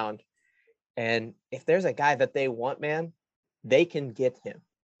first round. And if there's a guy that they want, man, they can get him.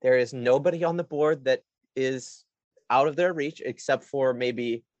 There is nobody on the board that is out of their reach except for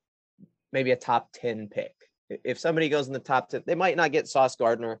maybe a top 10 pick. If somebody goes in the top 10, they might not get Sauce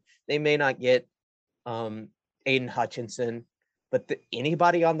Gardner. They may not get Aiden Hutchinson, but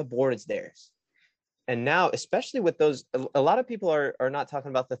anybody on the board is theirs. And now, especially with those, a lot of people are not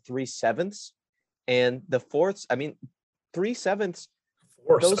talking about the 3/7 and the 4ths. I mean, 3/7.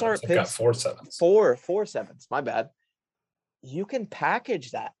 Those are picks. Got 4/7. 4/7. My bad. You can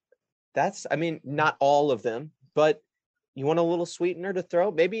package that. That's, I mean, not all of them, but you want a little sweetener to throw.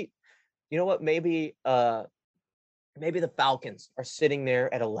 Maybe, you know what? Maybe the Falcons are sitting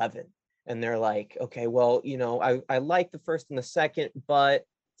there at 11 and they're like, okay, well, you know, I like the first and the second, but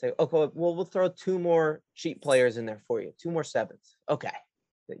say, okay, well, we'll throw 2 more cheap players in there for you, 2 more 7s. Okay.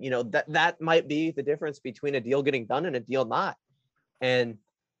 You know, that might be the difference between a deal getting done and a deal not. And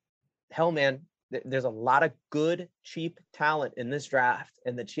hell, man, there's a lot of good, cheap talent in this draft,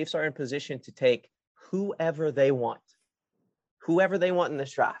 and the Chiefs are in position to take whoever they want in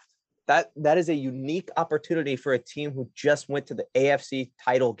this draft. That is a unique opportunity for a team who just went to the AFC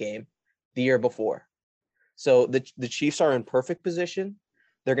title game the year before. So the Chiefs are in perfect position.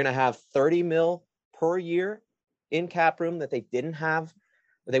 They're going to have $30 million per year in cap room that they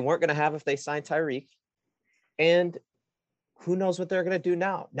weren't going to have if they signed Tyreek. And who knows what they're going to do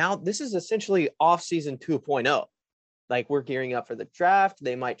now? Now, this is essentially off-season 2.0. Like, we're gearing up for the draft.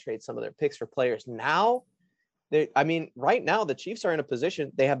 They might trade some of their picks for players now. Right now, the Chiefs are in a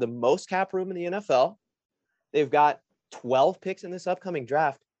position. They have the most cap room in the NFL. They've got 12 picks in this upcoming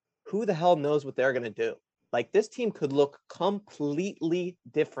draft. Who the hell knows what they're going to do? Like, this team could look completely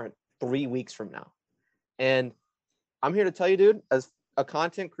different 3 weeks from now. And I'm here to tell you, dude, as a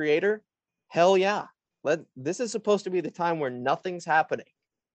content creator, hell yeah. This is supposed to be the time where nothing's happening.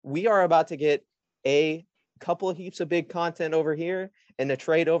 We are about to get a couple of heaps of big content over here and a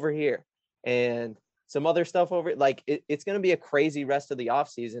trade over here and some other stuff over. Like, it's going to be a crazy rest of the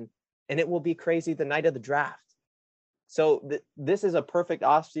offseason, and it will be crazy the night of the draft. So this is a perfect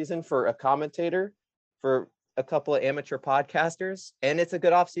offseason for a commentator, for a couple of amateur podcasters, and it's a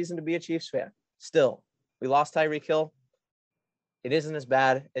good offseason to be a Chiefs fan. Still, we lost Tyreek Hill. It isn't as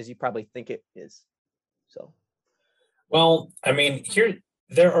bad as you probably think it is. So, well, I mean,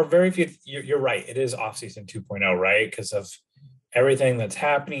 there are very few. You're right. It is offseason 2.0, right? Because of everything that's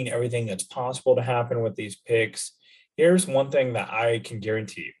happening, everything that's possible to happen with these picks. Here's one thing that I can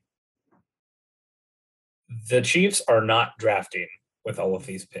guarantee you. The Chiefs are not drafting with all of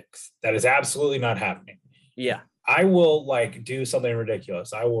these picks. That is absolutely not happening. Yeah. I will do something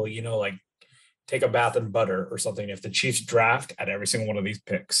ridiculous. I will, take a bath in butter or something if the Chiefs draft at every single one of these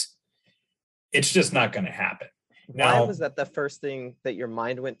picks. It's just not going to happen. Now, why was that the first thing that your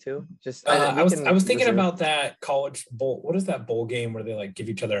mind went to? Just I was thinking about that college bowl. What is that bowl game where they give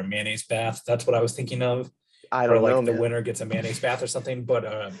each other a mayonnaise bath? That's what I was thinking of. I don't know. The winner gets a mayonnaise bath or something.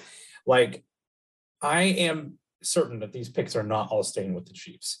 But I am certain that these picks are not all staying with the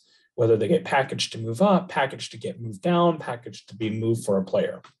Chiefs. Whether they get packaged to move up, packaged to get moved down, packaged to be moved for a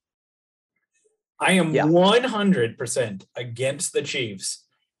player. I am 100% against the Chiefs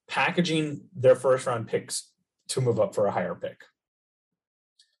packaging their first round picks to move up for a higher pick.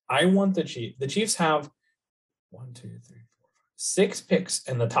 I want the Chiefs have 6 picks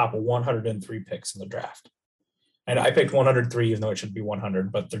in the top 103 picks in the draft. And I picked 103, even though it should be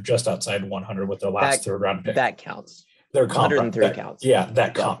 100, but they're just outside 100 with their last third round pick. That counts. Their comp 103 counts. Yeah,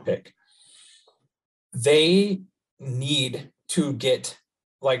 that comp pick. They need to get,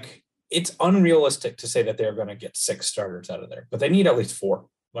 it's unrealistic to say that they're going to get 6 starters out of there, but they need at least 4.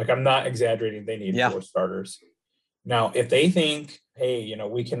 I'm not exaggerating. They need 4 starters. Now, if they think, hey,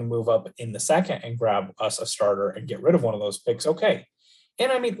 we can move up in the second and grab us a starter and get rid of one of those picks, okay.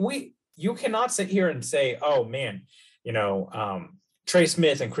 And I mean, you cannot sit here and say, oh man, Trey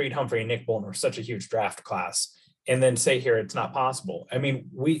Smith and Creed Humphrey and Nick Bolton are such a huge draft class, and then say here it's not possible. I mean,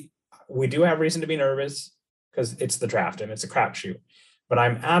 we do have reason to be nervous because it's the draft and it's a crapshoot. But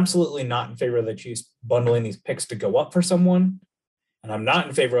I'm absolutely not in favor of the Chiefs bundling these picks to go up for someone. And I'm not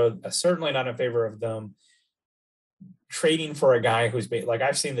in favor of, certainly not in favor of them trading for a guy who's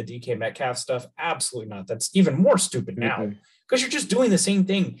I've seen the DK Metcalf stuff. Absolutely not. That's even more stupid now because you're just doing the same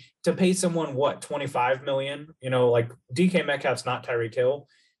thing to pay someone $25 million. DK Metcalf's not Tyreek Hill.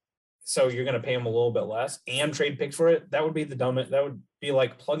 So you're going to pay him a little bit less and trade picks for it. That would be that would be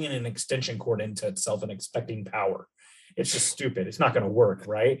like plugging an extension cord into itself and expecting power. It's just stupid. It's not going to work,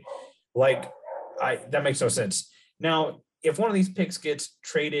 right? Like that makes no sense. Now, if one of these picks gets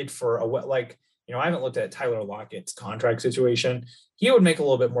traded for I haven't looked at Tyler Lockett's contract situation. He would make a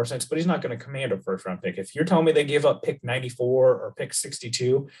little bit more sense, but he's not going to command a first round pick. If you're telling me they give up pick 94 or pick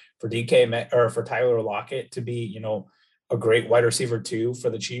 62 for or for Tyler Lockett to be, a great wide receiver too for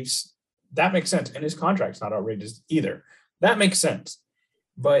the Chiefs, that makes sense. And his contract's not outrageous either. That makes sense.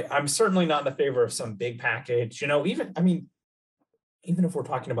 But I'm certainly not in the favor of some big package, even if we're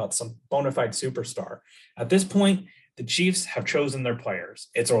talking about some bona fide superstar. At this point, the Chiefs have chosen their players.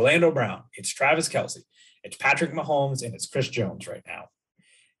 It's Orlando Brown, it's Travis Kelce, it's Patrick Mahomes, and it's Chris Jones right now.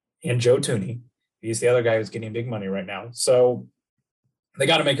 And Joe Thuney. He's the other guy who's getting big money right now. So they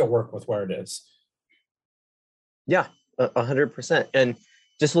got to make it work with where it is. Yeah, 100%. And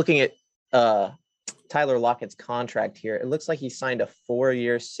just looking at Tyler Lockett's contract here, it looks like he signed a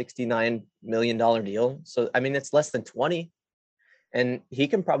 4-year, $69 million deal. So, it's less than 20. And he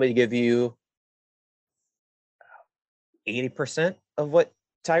can probably give you 80% of what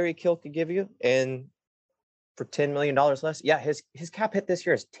Tyreek Hill could give you. And for $10 million less, yeah, his cap hit this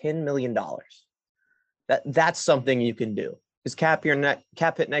year is $10 million. That's something you can do. His cap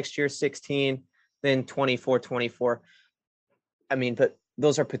hit next year, 16, then 24. But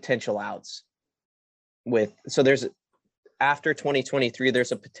those are potential outs. There's after 2023,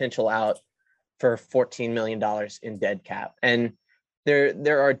 there's a potential out for $14 million in dead cap. And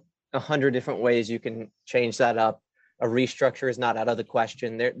there are 100 different ways you can change that up. A restructure is not out of the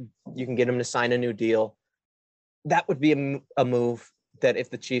question. You can get him to sign a new deal. That would be a move that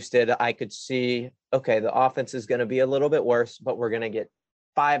if the Chiefs did, I could see, okay, the offense is going to be a little bit worse, but we're going to get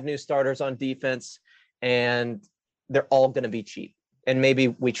 5 new starters on defense and they're all going to be cheap. And maybe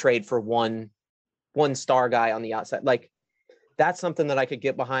we trade for one star guy on the outside. Like, that's something that I could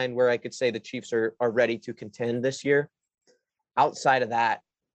get behind, where I could say the Chiefs are ready to contend this year. Outside of that,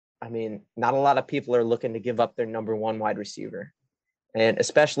 not a lot of people are looking to give up their number 1 wide receiver, and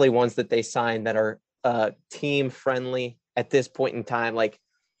especially ones that they sign that are team friendly at this point in time, like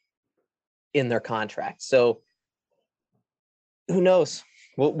in their contract. So who knows?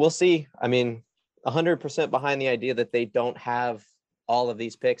 We'll see. 100% behind the idea that they don't have all of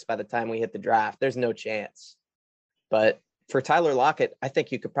these picks by the time we hit the draft. There's no chance. But for Tyler Lockett, I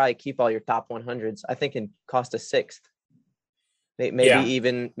think you could probably keep all your top 100s. I think, and cost a 6th. Maybe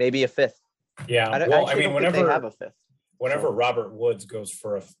a 5th. Yeah. Whenever they have a 5th. Whenever Robert Woods goes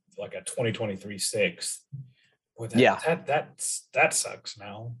for a 2023 6th, boy, that sucks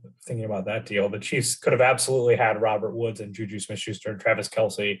now. Thinking about that deal, the Chiefs could have absolutely had Robert Woods and Juju Smith-Schuster and Travis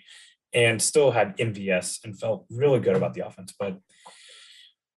Kelce and still had MVS and felt really good about the offense. But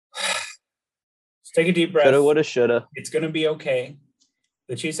let's take a deep breath. Coulda, woulda, shoulda. It's going to be okay.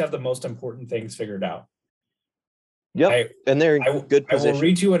 The Chiefs have the most important things figured out. Yep, and they're in good position. I will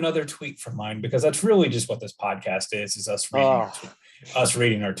read you another tweet from mine, because that's really just what this podcast is us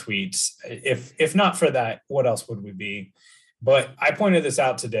reading our tweets. If not for that, what else would we be? But I pointed this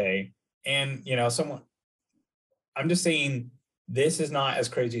out today, and I'm just saying, this is not as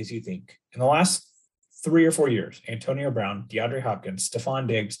crazy as you think. In the last 3 or 4 years, Antonio Brown, DeAndre Hopkins, Stephon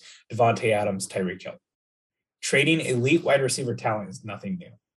Diggs, Devontae Adams, Tyreek Hill. Trading elite wide receiver talent is nothing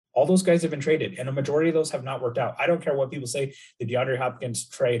new. All those guys have been traded, and a majority of those have not worked out. I don't care what people say. The DeAndre Hopkins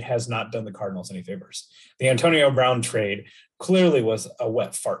trade has not done the Cardinals any favors. The Antonio Brown trade clearly was a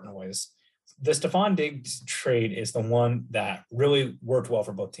wet fart noise. The Stephon Diggs trade is the one that really worked well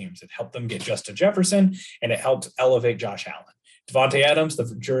for both teams. It helped them get Justin Jefferson, and it helped elevate Josh Allen. Devontae Adams,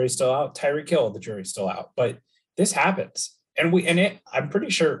 the jury's still out. Tyreek Hill, the jury's still out. But this happens. I'm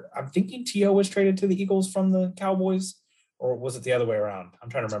pretty sure, I'm thinking T.O. was traded to the Eagles from the Cowboys. Or was it the other way around? I'm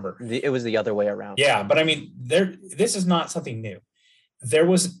trying to remember. It was the other way around. Yeah, but this is not something new. There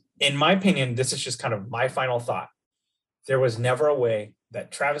was, in my opinion, this is just kind of my final thought. There was never a way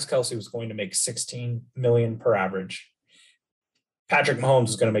that Travis Kelce was going to make $16 million per average. Patrick Mahomes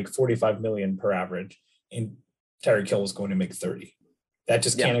was going to make $45 million per average, and Tyreek Hill was going to make 30. That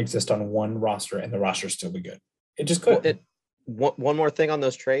just can't exist on one roster, and the roster still be good. It just could. One more thing on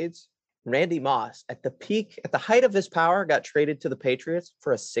those trades. Randy Moss, at the height of his power, got traded to the Patriots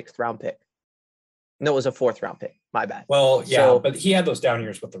for a 6th round pick. No, it was a 4th round pick. My bad. Well, yeah, but he had those down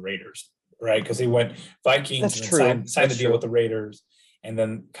years with the Raiders, right? Because he went Vikings and signed the deal with the Raiders, and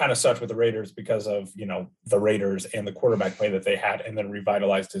then kind of sucked with the Raiders because of, the Raiders and the quarterback play that they had, and then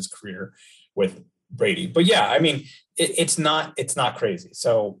revitalized his career with Brady. But yeah, it's not crazy.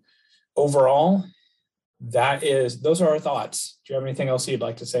 So overall, those are our thoughts. Do you have anything else you'd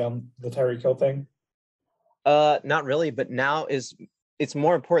like to say on the Tyreek Hill thing? Not really, but now it's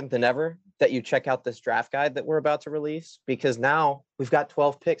more important than ever that you check out this draft guide that we're about to release, because now we've got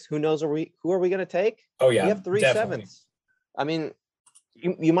 12 picks. Who knows who are we going to take? Oh yeah, we have three definitely. sevenths. I mean,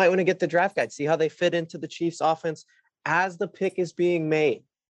 you might want to get the draft guide, see how they fit into the Chiefs offense as the pick is being made.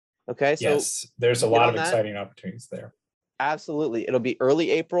 Okay. So yes, there's a lot of exciting opportunities there. Absolutely. It'll be early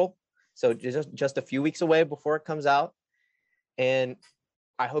April. So just a few weeks away before it comes out. And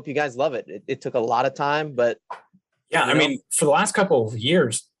I hope you guys love it. It took a lot of time, but yeah, I mean, for the last couple of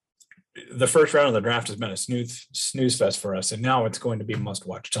years, the first round of the draft has been a snooze fest for us. And now it's going to be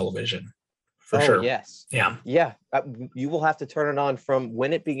must-watch television for sure. Yes. Yeah. Yeah. You will have to turn it on from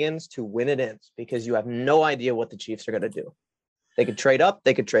when it begins to when it ends, because you have no idea what the Chiefs are going to do. They could trade up.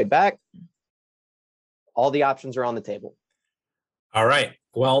 They could trade back. All the options are on the table. All right.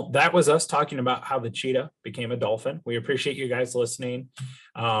 Well, that was us talking about how the cheetah became a dolphin. We appreciate you guys listening.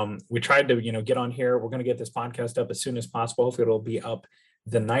 We tried to, get on here. We're going to get this podcast up as soon as possible. Hopefully it'll be up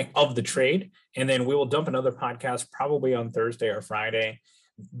the night of the trade. And then we will dump another podcast probably on Thursday or Friday.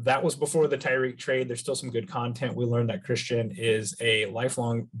 That was before the Tyreek trade. There's still some good content. We learned that Christian is a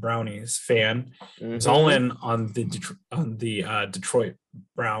lifelong Brownies fan. Mm-hmm. He's all in on the Detroit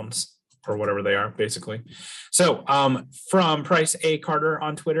Browns, or whatever they are, basically. So from Price A. Carter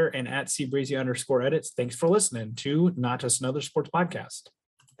on Twitter and at @CBreezy_edits, thanks for listening to Not Just Another Sports Podcast.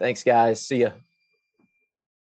 Thanks, guys. See ya.